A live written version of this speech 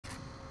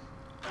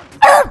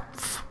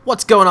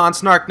What's going on,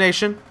 Snark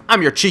Nation?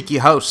 I'm your cheeky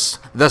host,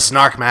 the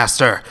Snark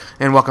Master,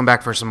 and welcome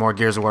back for some more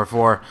Gears of War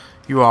 4.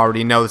 You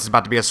already know this is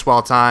about to be a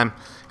swell time.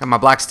 Got my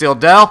Black Steel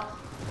Dell,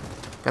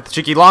 got the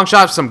cheeky long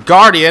shot, some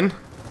Guardian,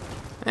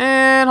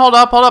 and hold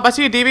up, I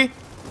see a DB.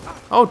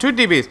 Oh, 2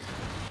 DBs.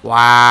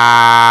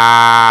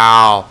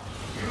 Wow.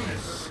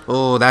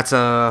 Oh, that's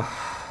a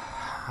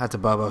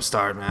Bobo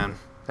start, man.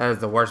 That is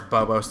the worst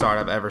Bobo start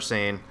I've ever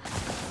seen.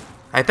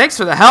 Hey, thanks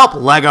for the help,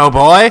 Lego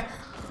boy.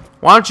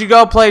 Why don't you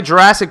go play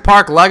Jurassic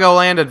Park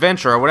Legoland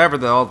Adventure or whatever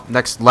the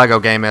next Lego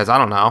game is? I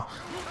don't know.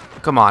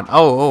 Come on.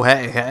 Oh,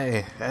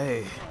 hey.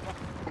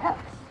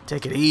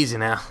 Take it easy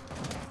now.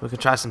 We can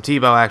try some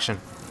Tebow action.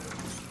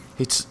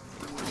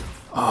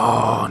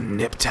 Oh,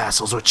 nip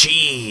tassels with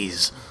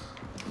cheese.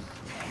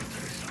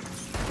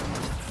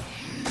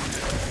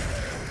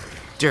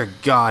 Dear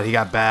God, he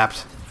got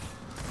bapped.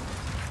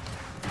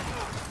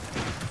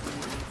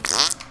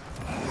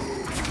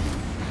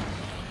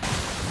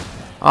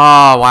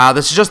 Oh, wow.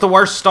 This is just the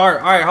worst start.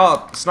 Alright, hold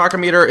up.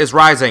 Snarkometer is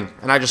rising,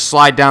 and I just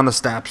slide down the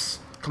steps.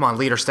 Come on,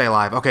 leader, stay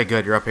alive. Okay,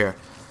 good. You're up here.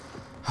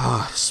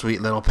 Oh,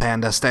 sweet little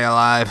panda, stay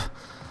alive.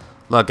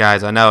 Look,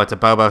 guys, I know it's a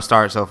Bobo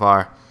start so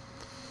far.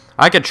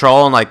 I could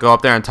troll and, like, go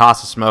up there and toss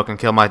the smoke and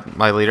kill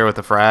my leader with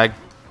the frag.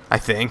 I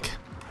think.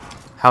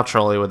 How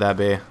trolly would that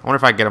be? I wonder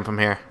if I can get him from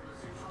here.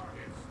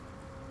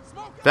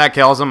 If that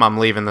kills him, I'm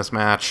leaving this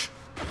match.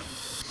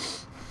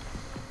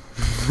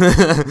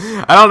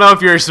 I don't know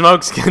if your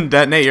smokes can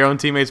detonate your own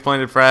teammates'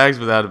 planted frags,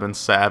 but that would have been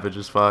savage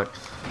as fuck.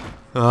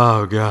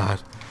 Oh,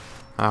 God.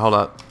 Alright, hold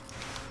up.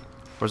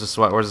 Where's the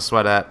sweat? Where's the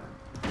sweat at?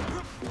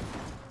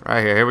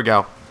 Right here. Here we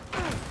go.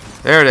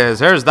 There it is.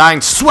 There's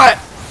Dying Sweat!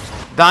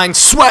 Dying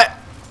Sweat!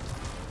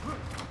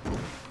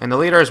 And the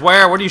leader is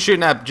where? What are you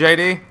shooting at,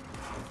 JD?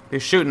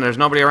 He's shooting. There's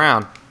nobody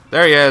around.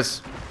 There he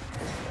is.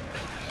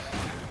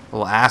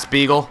 Little ass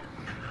beagle.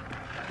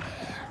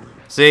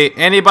 See,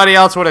 anybody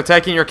else would have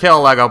taken your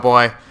kill, Lego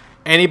boy.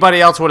 Anybody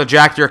else would have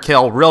jacked your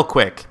kill real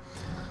quick.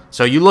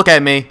 So you look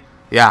at me,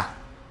 yeah,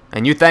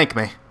 and you thank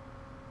me.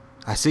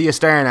 I see you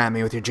staring at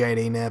me with your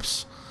JD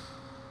nips.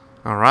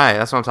 Alright,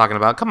 that's what I'm talking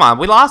about. Come on,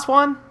 we lost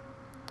one?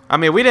 I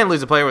mean, we didn't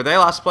lose a player, but they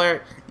lost a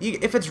player.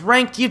 If it's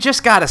ranked, you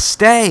just gotta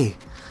stay.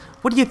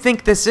 What do you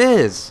think this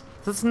is?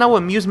 This is no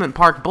amusement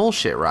park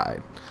bullshit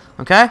ride.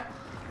 Okay?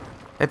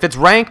 If it's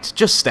ranked,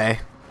 just stay.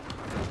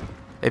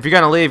 If you're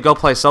gonna leave, go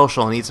play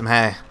social and eat some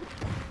hay.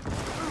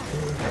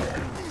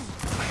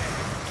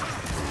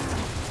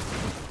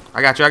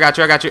 I got you.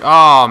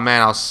 Oh,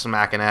 man, I was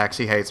smacking X.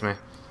 He hates me.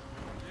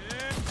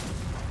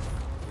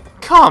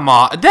 Come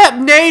on. That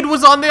nade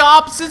was on the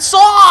opposite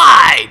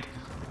side!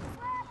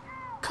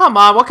 Come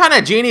on, what kind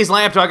of genie's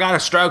lamp do I gotta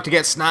stroke to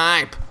get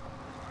snipe?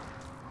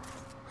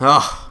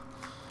 Ugh.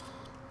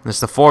 It's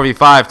the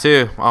 4v5,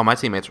 too. Oh, my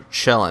teammates were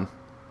chilling.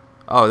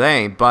 Oh, they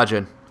ain't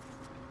budging.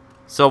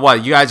 So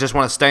what, you guys just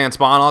want to stay and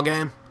spawn all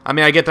game? I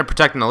mean, I get they're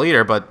protecting the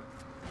leader, but...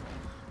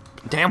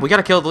 Damn, we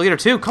gotta kill the leader,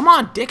 too. Come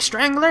on, Dick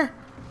Strangler.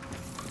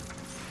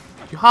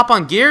 You hop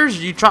on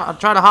Gears, you try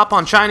to hop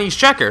on Chinese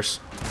checkers.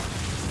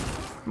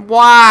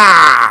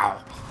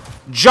 Wow!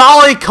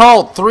 Jolly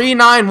Colt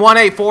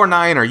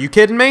 391849. Are you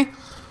kidding me?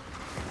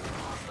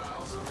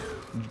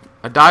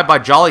 I died by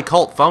Jolly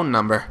Colt phone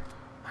number.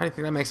 How do you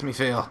think that makes me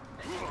feel?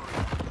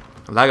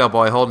 Lego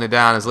boy holding it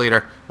down as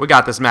leader. We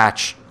got this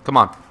match. Come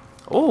on.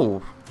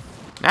 Oh,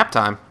 nap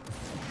time.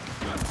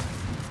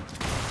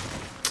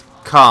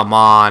 Come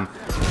on.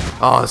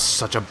 Oh, this is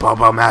such a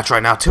Bobo match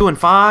right now. 2 and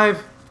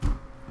 5.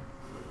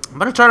 I'm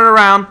gonna turn it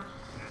around.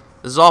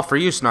 This is all for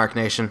you, Snark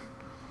Nation.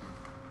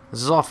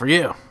 This is all for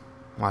you.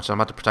 Watch, I'm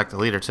about to protect the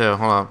leader too.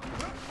 Hold on.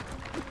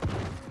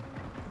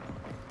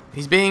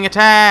 He's being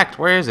attacked.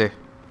 Where is he?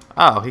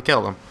 Oh, he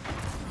killed him.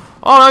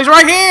 Oh no, he's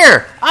right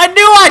here! I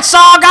knew I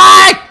saw a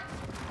guy!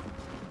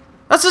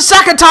 That's the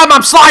second time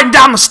I'm sliding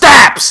down the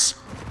steps!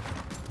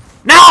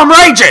 Now I'm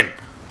raging!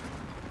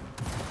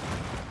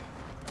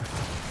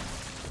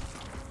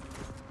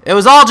 It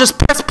was all just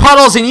piss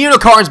puddles and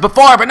unicorns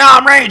before, but now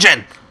I'm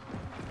raging!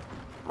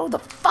 Move the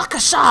fuck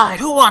aside!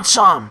 Who wants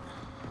some?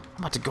 I'm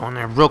about to go in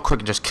there real quick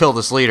and just kill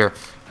this leader.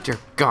 Dear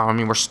God, I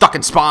mean, we're stuck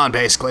in spawn,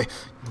 basically.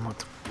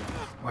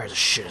 Where the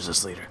shit is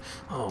this leader?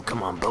 Oh,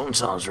 come on,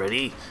 Bonesaw's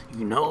ready.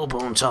 You know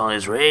Bonesaw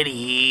is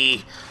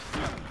ready.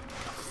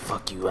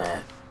 Fuck you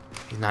at?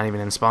 He's not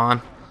even in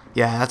spawn?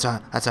 Yeah,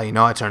 that's how you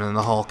know I turn into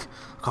the Hulk.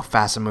 Look how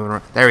fast I'm moving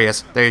around. There he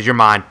is. There he is. You're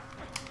mine.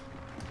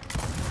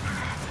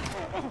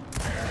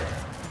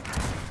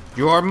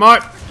 You're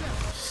mine.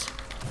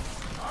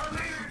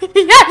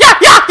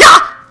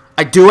 Yeah!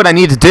 I do what I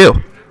need to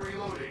do.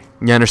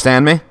 You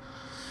understand me?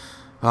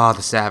 Oh,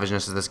 the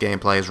savageness of this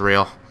gameplay is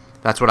real.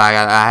 That's what I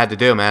had to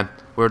do, man.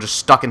 We were just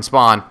stuck in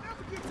spawn.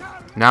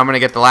 Now I'm going to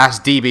get the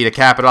last DB to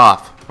cap it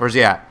off. Where's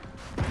he at?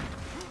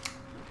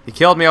 He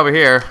killed me over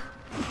here.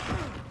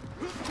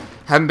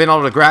 Haven't been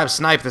able to grab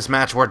snipe this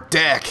match. We're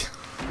dick.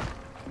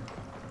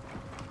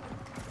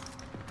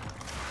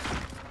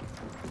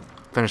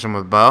 Finish him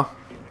with bow.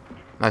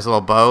 Nice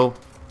little bow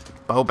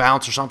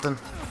bounce or something.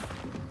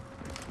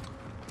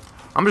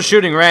 I'm just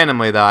shooting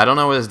randomly, though. I don't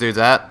know where this dude's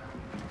at.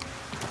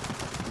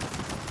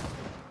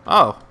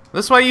 Oh,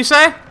 this way you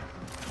say?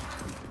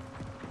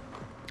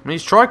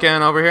 He's Troiking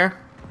over here.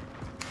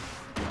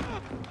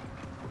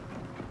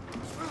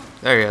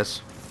 There he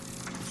is.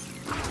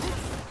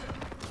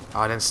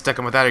 Oh, I didn't stick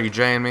him with that. Are you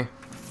jaying me?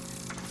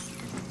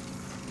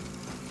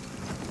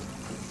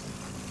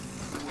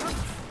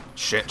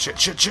 Shit, shit,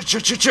 shit, shit,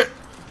 shit, shit, shit.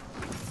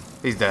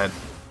 He's dead.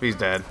 He's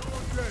dead.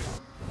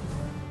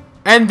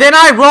 And then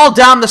I rolled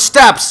down the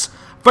steps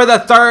for the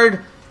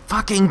third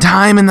fucking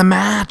time in the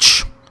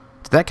match.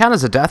 Did that count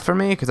as a death for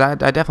me? Because I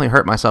definitely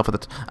hurt myself with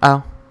it.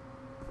 Oh.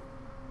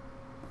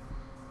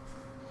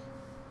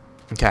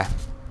 Okay.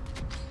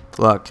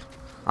 Look,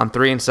 I'm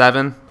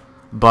 3-7,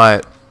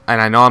 and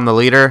I know I'm the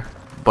leader,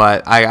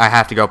 but I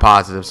have to go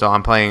positive, so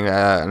I'm playing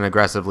an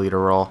aggressive leader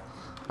role.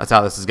 That's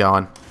how this is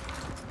going.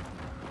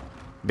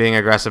 Being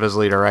aggressive as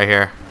leader right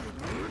here.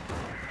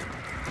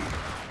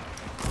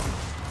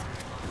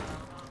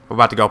 We're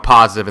about to go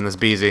positive in this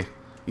BZ.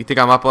 You think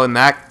I'm uploading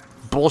that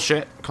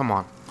bullshit? Come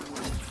on.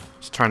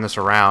 Let's turn this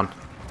around.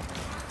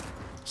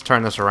 Let's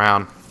turn this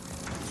around.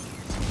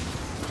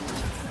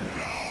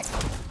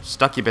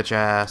 Stuck you bitch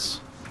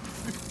ass.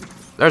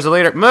 There's the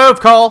leader.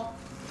 Move, Cole!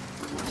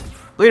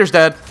 Leader's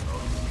dead.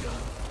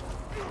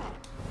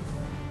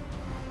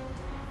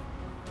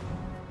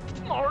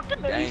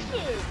 Smart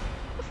Nation!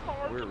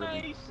 Smart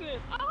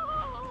Nation!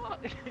 Ah!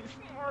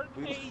 Smart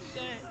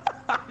Nation!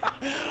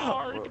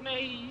 Smart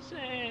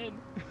Nation!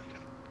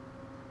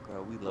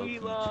 Bro, we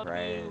love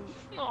trash. you,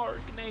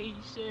 Snark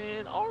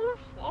Nation. Arf,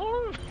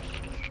 arf,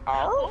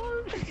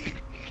 arf.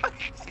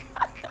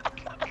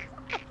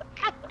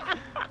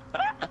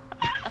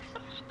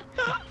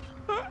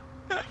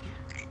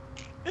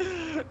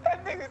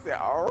 That nigga said,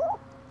 "Oh."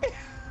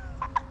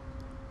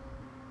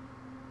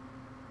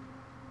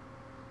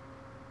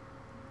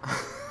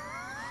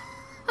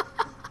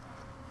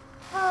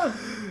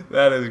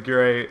 That is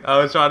great. I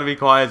was trying to be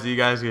quiet so you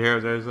guys could hear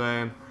what they're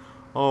saying.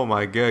 Oh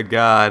my good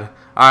God.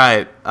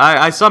 Alright,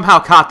 I somehow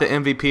caught the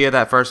MVP of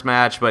that first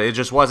match, but it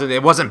just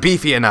wasn't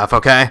beefy enough,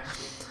 okay?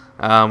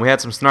 We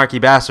had some snarky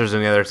bastards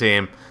in the other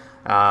team.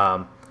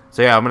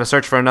 So yeah, I'm going to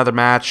search for another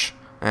match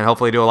and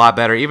hopefully do a lot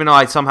better, even though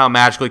I somehow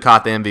magically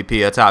caught the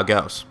MVP. That's how it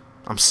goes.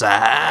 I'm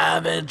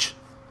savage.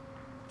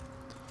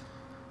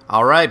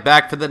 Alright,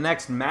 back for the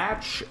next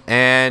match.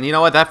 And you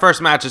know what? That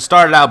first match, it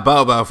started out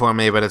Bobo for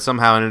me, but it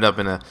somehow ended up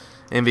in a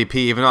MVP,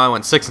 even though I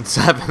went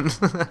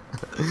 6-7.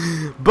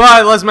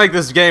 But let's make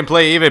this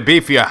gameplay even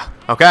beefier,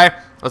 okay?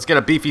 Let's get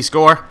a beefy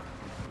score.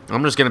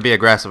 I'm just going to be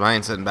aggressive. I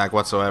ain't sitting back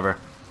whatsoever.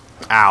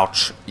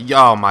 Ouch.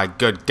 Oh, my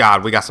good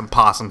God. We got some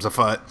possums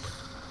afoot.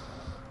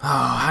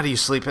 Oh, how do you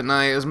sleep at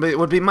night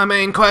would be my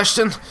main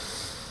question.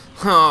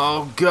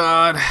 Oh,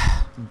 God.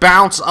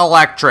 Bounce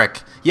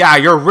electric. Yeah,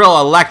 you're real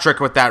electric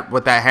with that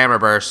hammer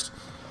burst.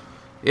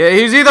 Yeah,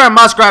 he's either a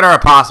muskrat or a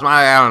possum.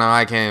 I don't know.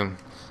 I can't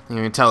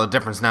even tell the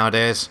difference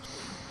nowadays.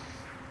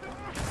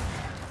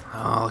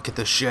 Oh, look at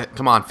this shit.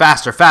 Come on,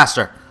 faster,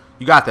 faster.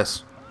 You got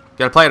this. You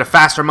gotta play at a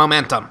faster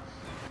momentum.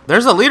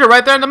 There's a leader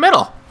right there in the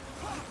middle.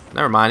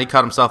 Never mind, he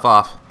cut himself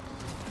off.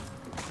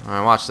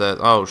 Alright, watch that.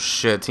 Oh,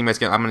 shit.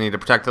 Teammates I'm gonna need to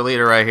protect the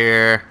leader right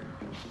here.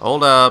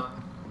 Hold up.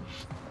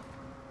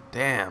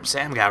 Damn,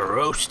 Sam got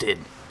roasted.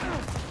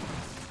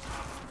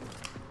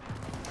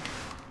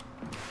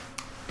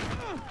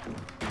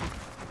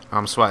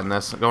 I'm sweating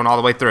this. Going all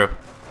the way through.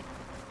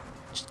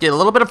 Just get a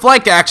little bit of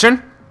flank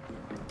action.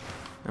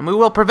 And we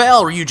will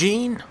prevail,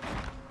 Eugene.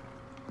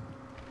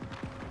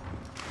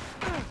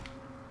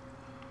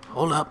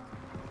 Hold up.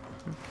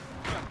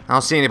 I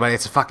don't see anybody.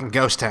 It's a fucking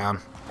ghost town.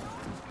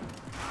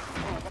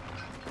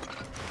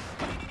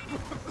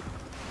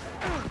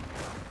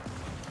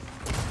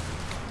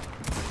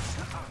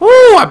 Woo!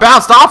 I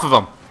bounced off of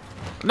him.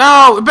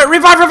 No! But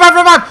revive, revive,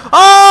 revive!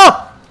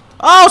 Oh!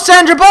 Oh,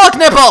 Sandra Bullock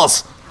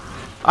nipples!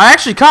 I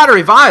actually caught a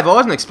revive. I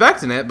wasn't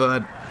expecting it,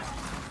 but...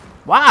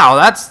 Wow,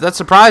 that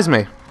surprised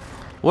me.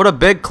 What a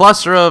big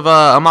cluster of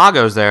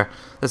Amagos there.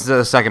 This is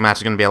the second match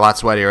is going to be a lot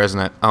sweatier, isn't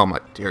it? Oh, my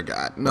dear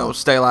God. No,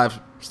 stay alive.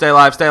 Stay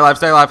alive, stay alive,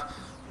 stay alive.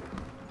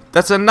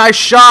 That's a nice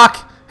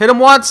shock. Hit him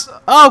once.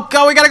 Oh,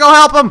 go. We got to go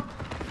help him.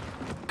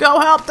 Go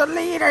help the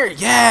leader.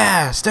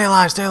 Yeah. Stay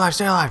alive, stay alive,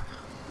 stay alive.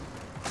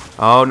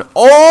 Oh, no.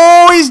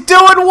 Oh, he's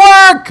doing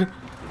work.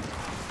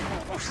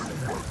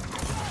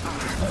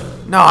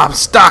 No, I'm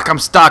stuck. I'm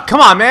stuck.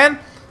 Come on, man.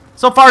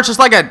 So far, it's just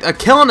like a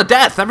kill and a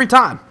death every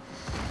time.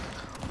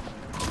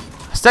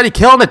 Steady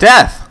kill and a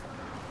death.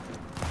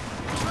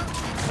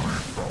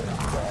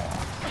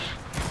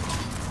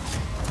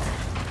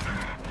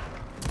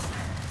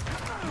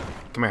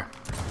 Come here.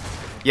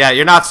 Yeah,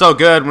 you're not so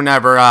good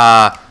whenever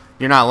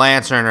you're not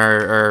Lancering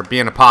or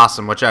being a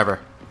possum, whichever.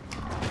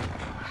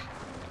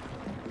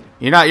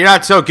 You're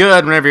not so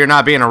good whenever you're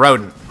not being a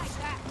rodent.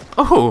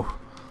 Oh,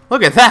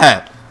 look at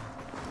that.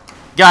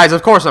 Guys,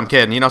 of course I'm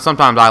kidding. You know,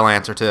 sometimes I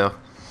Lancer too.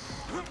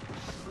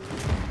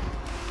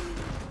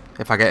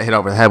 If I get hit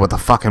over the head with a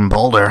fucking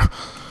boulder.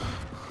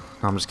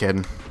 No, I'm just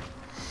kidding.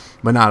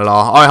 But not at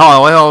all.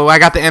 Oh, I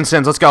got the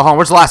ensigns. Let's go home.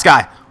 Where's the last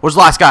guy? Where's the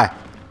last guy?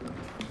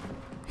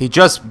 He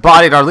just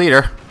bodied our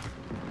leader.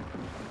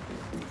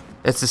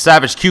 It's the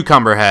Savage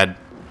Cucumber head.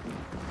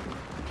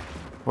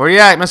 Where you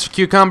at, Mr.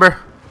 Cucumber?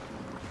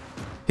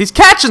 He's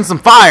catching some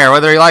fire,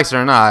 whether he likes it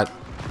or not.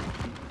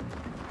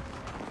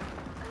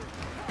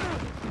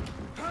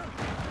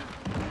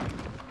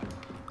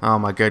 Oh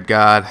my good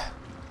God.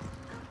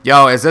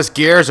 Yo, is this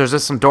Gears or is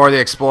this some Dora the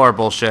Explorer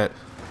bullshit?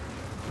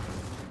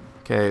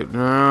 Okay,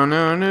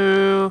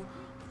 no.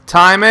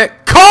 Time it.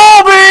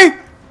 Colby!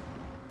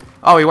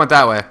 Oh, he went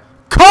that way.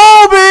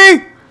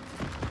 Colby!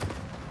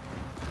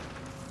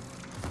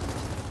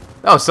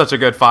 That was such a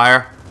good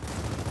fire.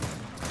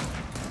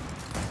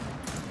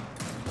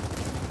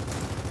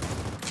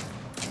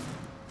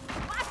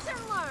 Watch and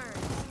learn.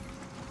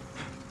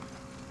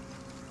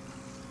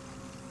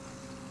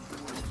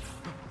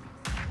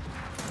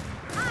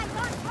 Eyes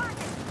on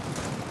target.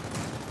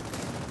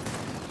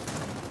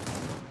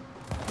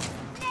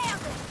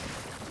 Nailed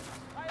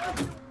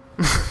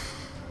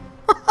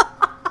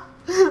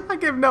it. I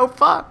give no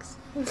fucks.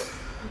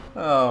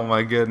 Oh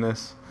my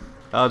goodness.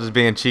 I was just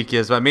being cheeky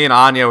as but me and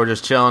Anya were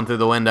just chilling through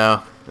the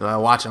window,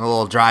 watching a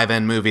little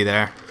drive-in movie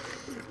there.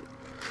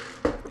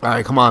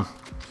 Alright, come on.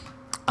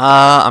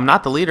 I'm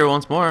not the leader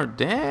once more.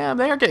 Damn,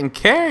 they are getting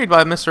carried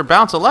by Mr.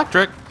 Bounce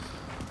Electric.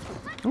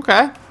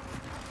 Okay.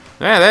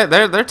 Yeah,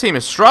 their team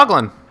is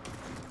struggling.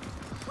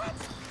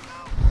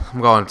 I'm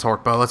going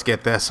Torque Bow. Let's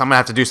get this. I'm gonna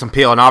have to do some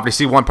peel, and I already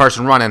see one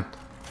person running.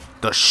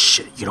 The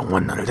shit, you don't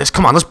want none of this.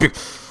 Come on, let's be.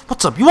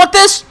 What's up? You want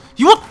this?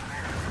 You want?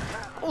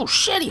 Oh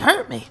shit, he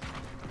hurt me.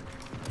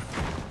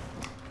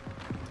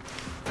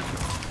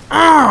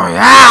 Oh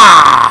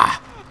yeah!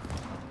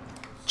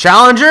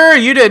 Challenger,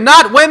 you did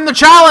not win the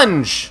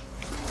challenge.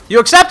 You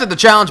accepted the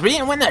challenge, but you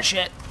didn't win that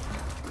shit.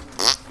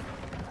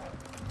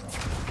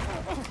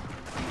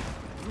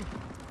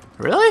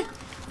 Really?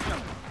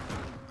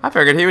 I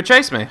figured he would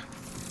chase me.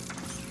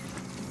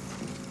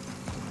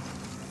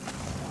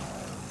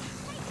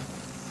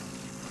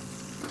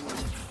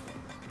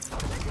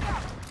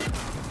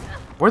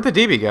 Where'd the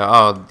DB go?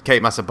 Oh,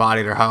 Kate must have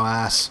bodied her hoe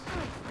ass.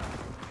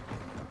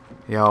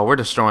 Yo, we're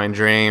destroying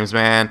dreams,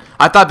 man.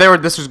 I thought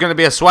this was going to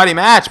be a sweaty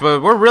match,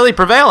 but we're really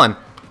prevailing.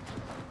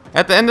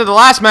 At the end of the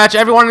last match,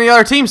 everyone on the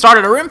other team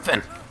started a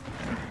rimping.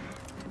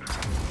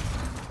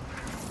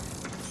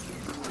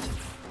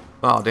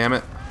 Oh, damn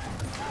it.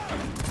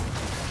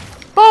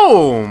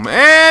 Boom!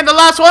 And the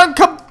last one,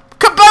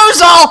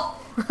 Caboozle!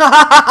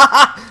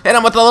 Hit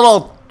him with a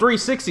little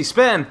 360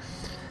 spin.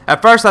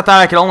 At first, I thought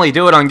I could only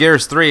do it on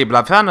Gears 3, but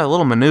I found a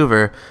little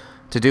maneuver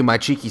to do my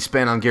cheeky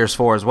spin on Gears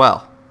 4 as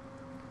well.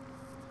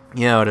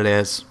 You know what it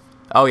is.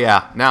 Oh,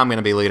 yeah. Now I'm going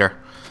to be leader.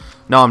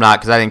 No, I'm not,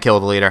 because I didn't kill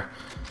the leader.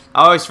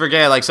 I always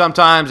forget. Like,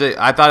 sometimes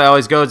I thought it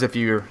always goes if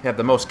you have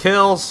the most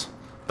kills.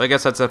 But I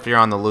guess that's if you're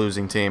on the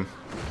losing team.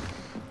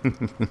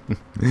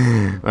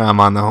 I'm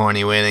on the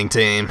horny winning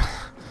team.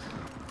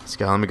 Let's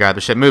go. Let me grab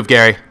the shit. Move,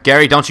 Gary.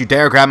 Gary, don't you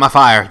dare grab my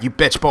fire. You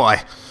bitch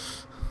boy.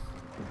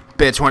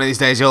 Bitch, one of these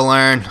days you'll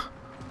learn.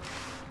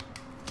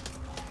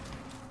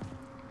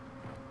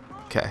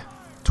 Okay.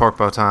 Torque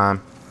Bow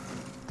time.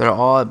 They're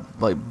all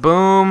like,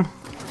 boom.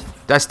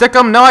 Did I stick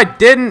them? No, I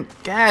didn't.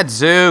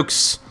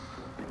 Gadzooks.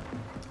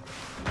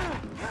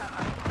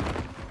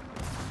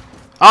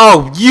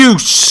 Oh, you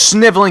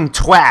sniveling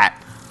twat.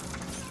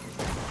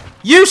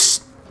 You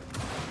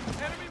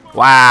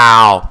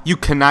Wow. You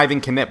conniving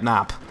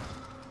knip-nop.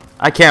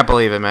 I can't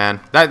believe it,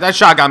 man. That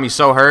shot got me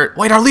so hurt.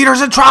 Wait, our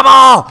leader's in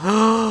trouble!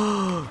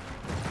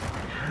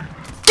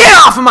 Get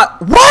off of my...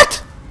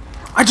 What?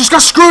 I just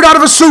got screwed out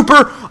of a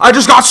super. I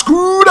just got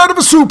screwed out of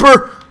a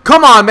super.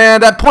 Come on,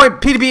 man. That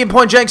point PDB and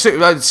point jank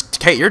super.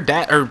 Kate, you're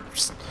dead. Or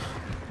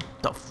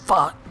the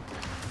fuck?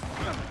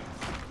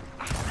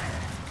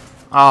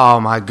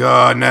 Oh my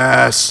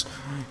goodness.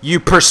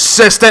 You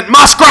persistent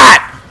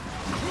muskrat.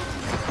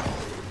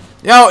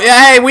 Yo,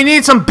 yeah, hey, we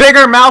need some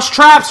bigger mouse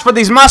traps for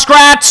these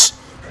muskrats.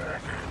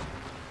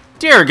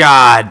 Dear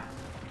God.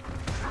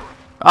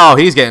 Oh,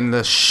 he's getting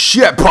the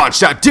shit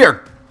punched out.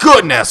 Dear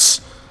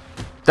goodness.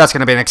 That's going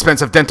to be an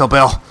expensive dental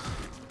bill.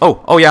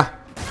 Oh, yeah.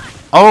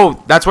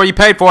 Oh, that's where you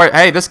paid for it.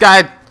 Hey, this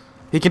guy,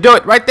 he can do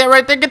it. Right there,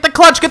 right there. Get the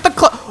clutch, get the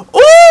clutch.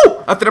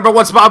 Ooh! At the number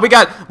one spot, we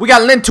got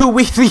Lin 2.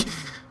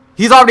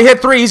 He's already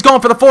hit 3. He's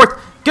going for the 4th.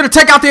 Gonna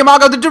take out the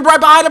Imago. The dude right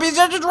behind him. He's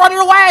just running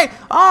away.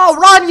 Oh,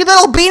 run, you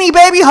little beanie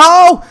baby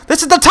hoe.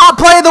 This is the top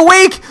play of the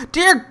week.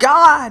 Dear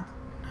God.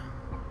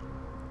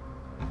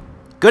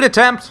 Good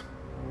attempt.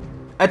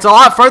 It's a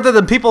lot further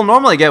than people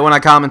normally get when I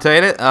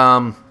commentate it.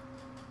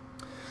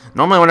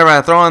 Normally, whenever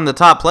I throw in the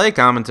top play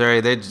commentary,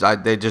 they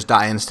just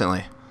die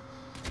instantly.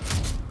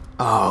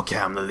 Oh, okay,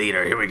 I'm the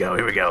leader. Here we go,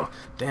 here we go.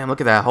 Damn, look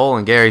at that hole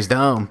in Gary's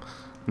dome.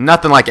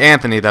 Nothing like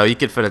Anthony, though. You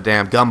could fit a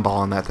damn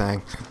gumball in that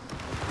thing.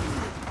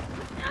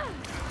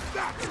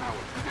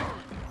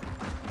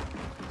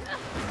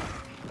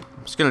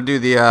 I'm just going to do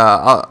the,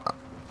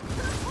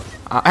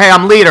 hey,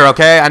 I'm leader,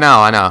 okay? I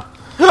know.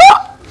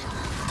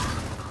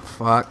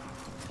 Fuck.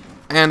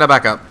 And I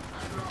back up.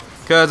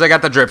 Because I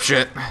got the drip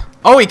shit.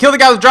 Oh, he killed the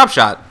guy with a drop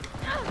shot.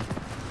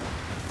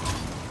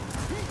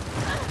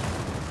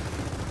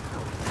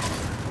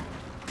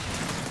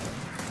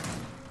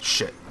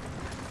 Shit.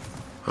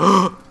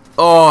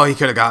 Oh, he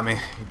could have got me.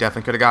 He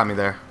definitely could have got me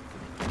there.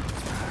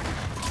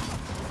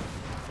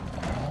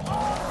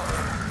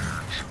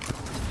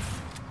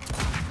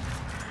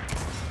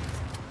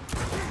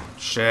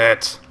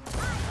 Shit.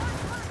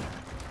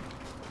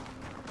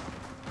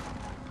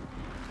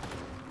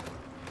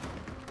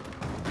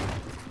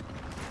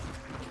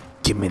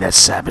 Give me that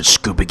savage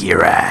scuba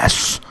gear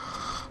ass.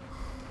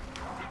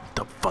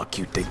 The fuck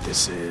you think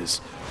this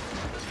is?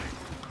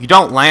 You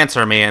don't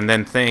Lancer me and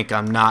then think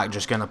I'm not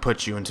just gonna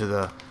put you into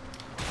the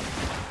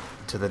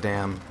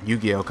damn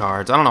Yu-Gi-Oh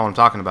cards. I don't know what I'm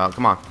talking about.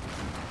 Come on.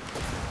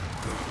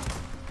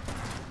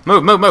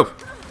 Move, move, move.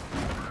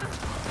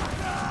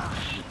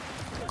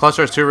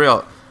 Cluster is too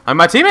real.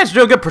 My teammates are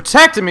doing good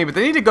protecting me, but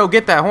they need to go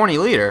get that horny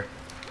leader.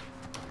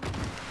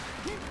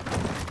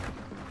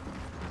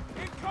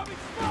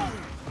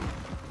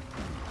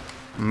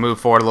 Move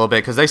forward a little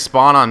bit because they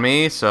spawn on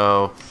me,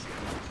 so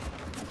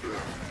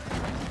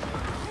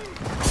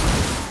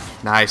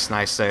nice,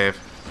 nice save.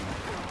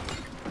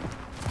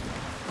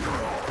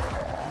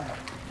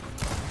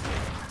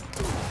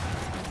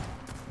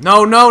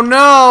 No, no,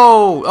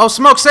 no! Oh,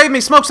 smoke, save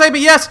me! Smoke, save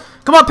me! Yes!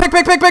 Come on, pick,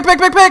 pick, pick, pick, pick,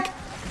 pick, pick!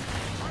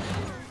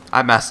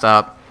 I messed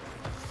up.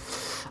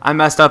 I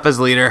messed up as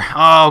leader.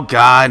 Oh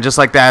god! Just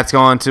like that, it's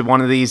going to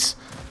one of these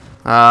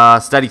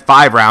steady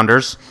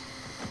 5-rounders.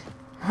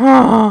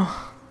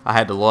 I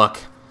had to look.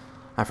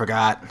 I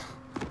forgot.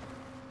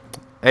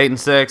 8 and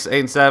 6, 8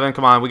 and 7.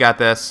 Come on, we got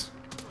this.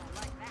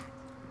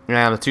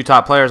 Yeah, the 2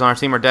 top players on our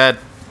team are dead,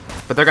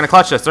 but they're gonna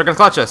clutch us. They're gonna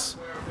clutch us.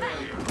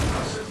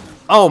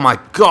 Oh my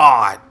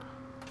god!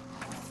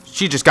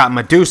 She just got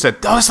Medusa.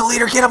 Oh, it's the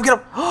leader. Get him, get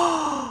him.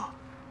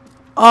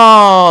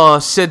 Oh,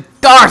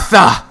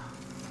 Siddhartha.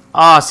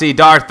 Oh,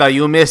 Siddhartha,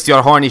 you missed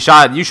your horny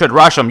shot. You should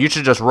rush him. You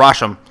should just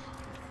rush him.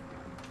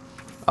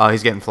 Oh,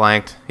 he's getting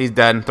flanked. He's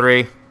dead in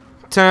 3,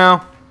 2,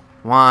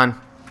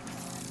 1.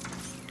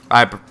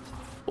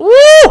 Woo!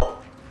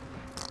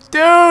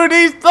 Dude,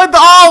 he's...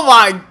 Oh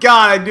my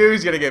god, I knew he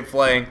was going to get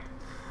flanked.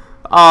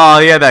 Oh,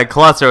 he had that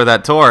cluster with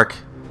that torque.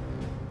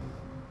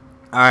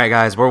 Alright,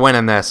 guys, we're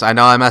winning this. I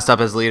know I messed up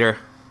as leader.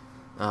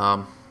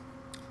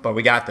 But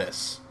we got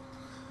this.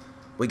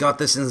 We got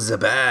this in the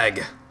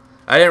bag.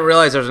 I didn't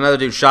realize there was another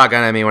dude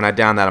shotgun at me when I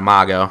downed that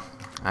Imago.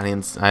 I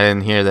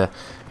didn't hear the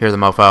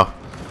mofo.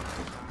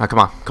 Oh, come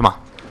on, come on.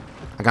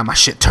 I got my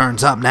shit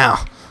turns up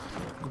now.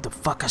 Who the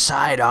fuck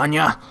aside,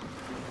 Anya?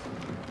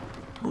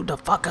 Who the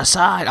fuck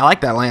aside? I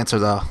like that Lancer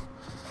though.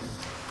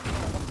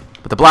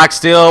 But the black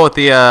steel with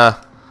the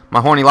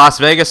my horny Las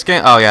Vegas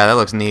skin. Oh yeah, that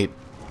looks neat.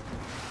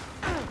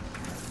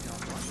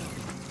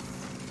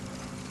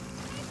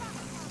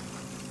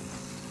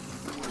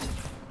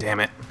 Damn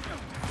it.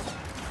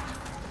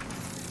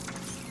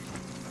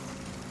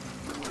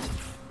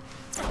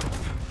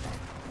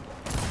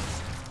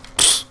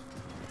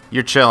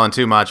 You're chilling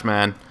too much,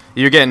 man.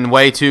 You're getting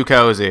way too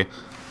cozy.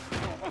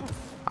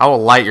 I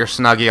will light your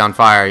Snuggie on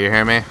fire, you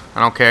hear me? I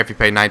don't care if you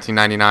pay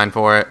 $19.99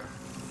 for it.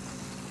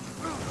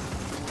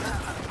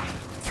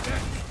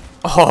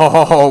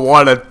 Oh,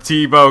 what a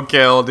Tebow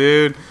kill,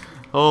 dude.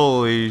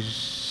 Holy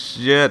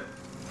shit.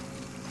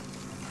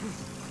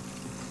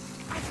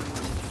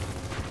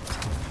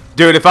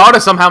 Dude, if I would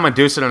have somehow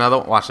Medusa another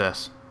one, watch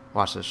this.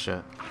 Watch this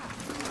shit.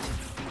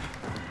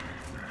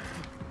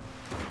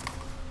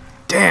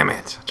 Damn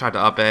it. I tried to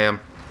up A him.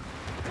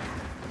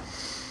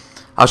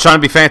 I was trying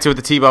to be fancy with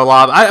the Tebow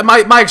lob.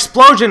 My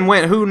explosion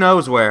went who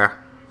knows where.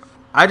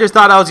 I just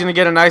thought I was going to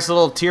get a nice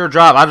little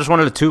teardrop. I just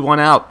wanted to 2-1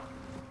 out.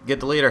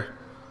 Get the leader.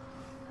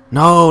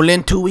 No,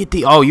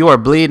 Lintuiti. Oh, you are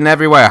bleeding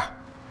everywhere.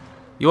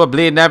 You are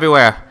bleeding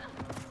everywhere.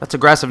 That's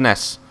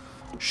aggressiveness.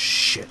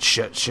 Shit,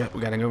 shit, shit. We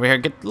got to go over here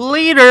and get the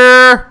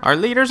leader. Our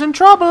leader's in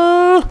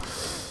trouble.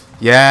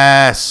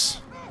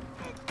 Yes.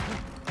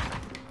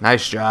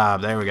 Nice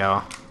job. There we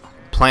go.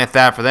 Plant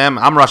that for them.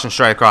 I'm rushing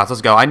straight across.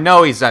 Let's go. I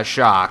know he's at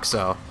shock,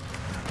 so.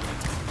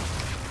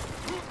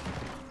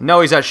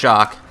 No, he's at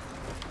shock.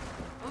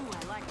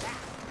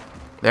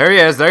 There he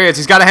is. There he is.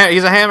 He's got a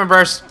he's a hammer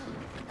burst.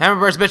 Hammer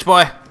burst, bitch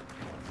boy.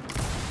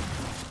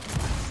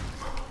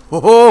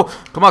 Oh,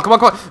 come on, come on,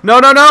 come on. No,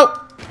 no, no.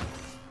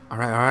 All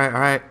right, all right, all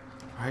right.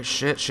 All right,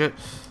 shit, shit.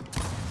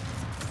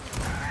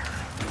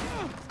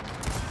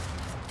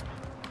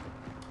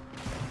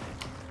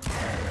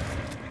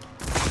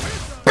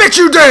 Bitch,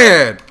 you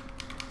dead.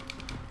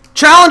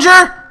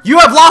 Challenger, you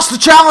have lost the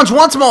challenge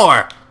once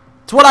more.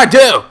 It's what I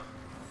do.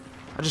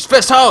 I just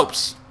fist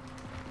hopes.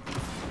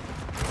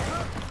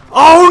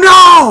 Oh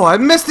no! I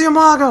missed the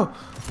Imago.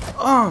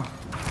 Oh.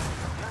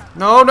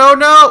 No, no,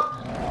 no.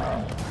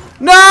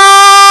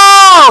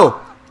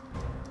 No!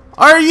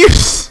 Are you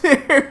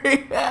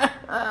serious?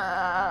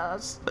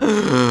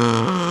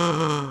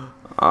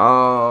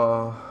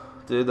 Oh,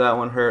 dude, that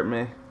one hurt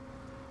me.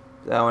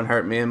 That one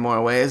hurt me in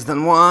more ways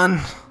than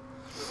one.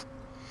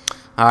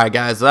 All right,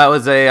 guys, so that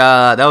was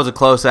a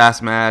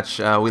close-ass match.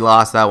 We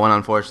lost that one,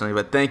 unfortunately,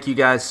 but thank you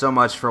guys so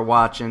much for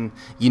watching.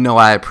 You know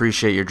I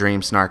appreciate your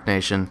dreams, Snark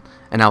Nation,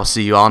 and I will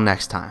see you all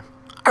next time.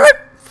 All right,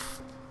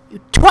 you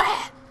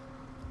twat.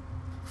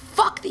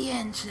 Fuck the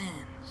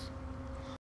ensign.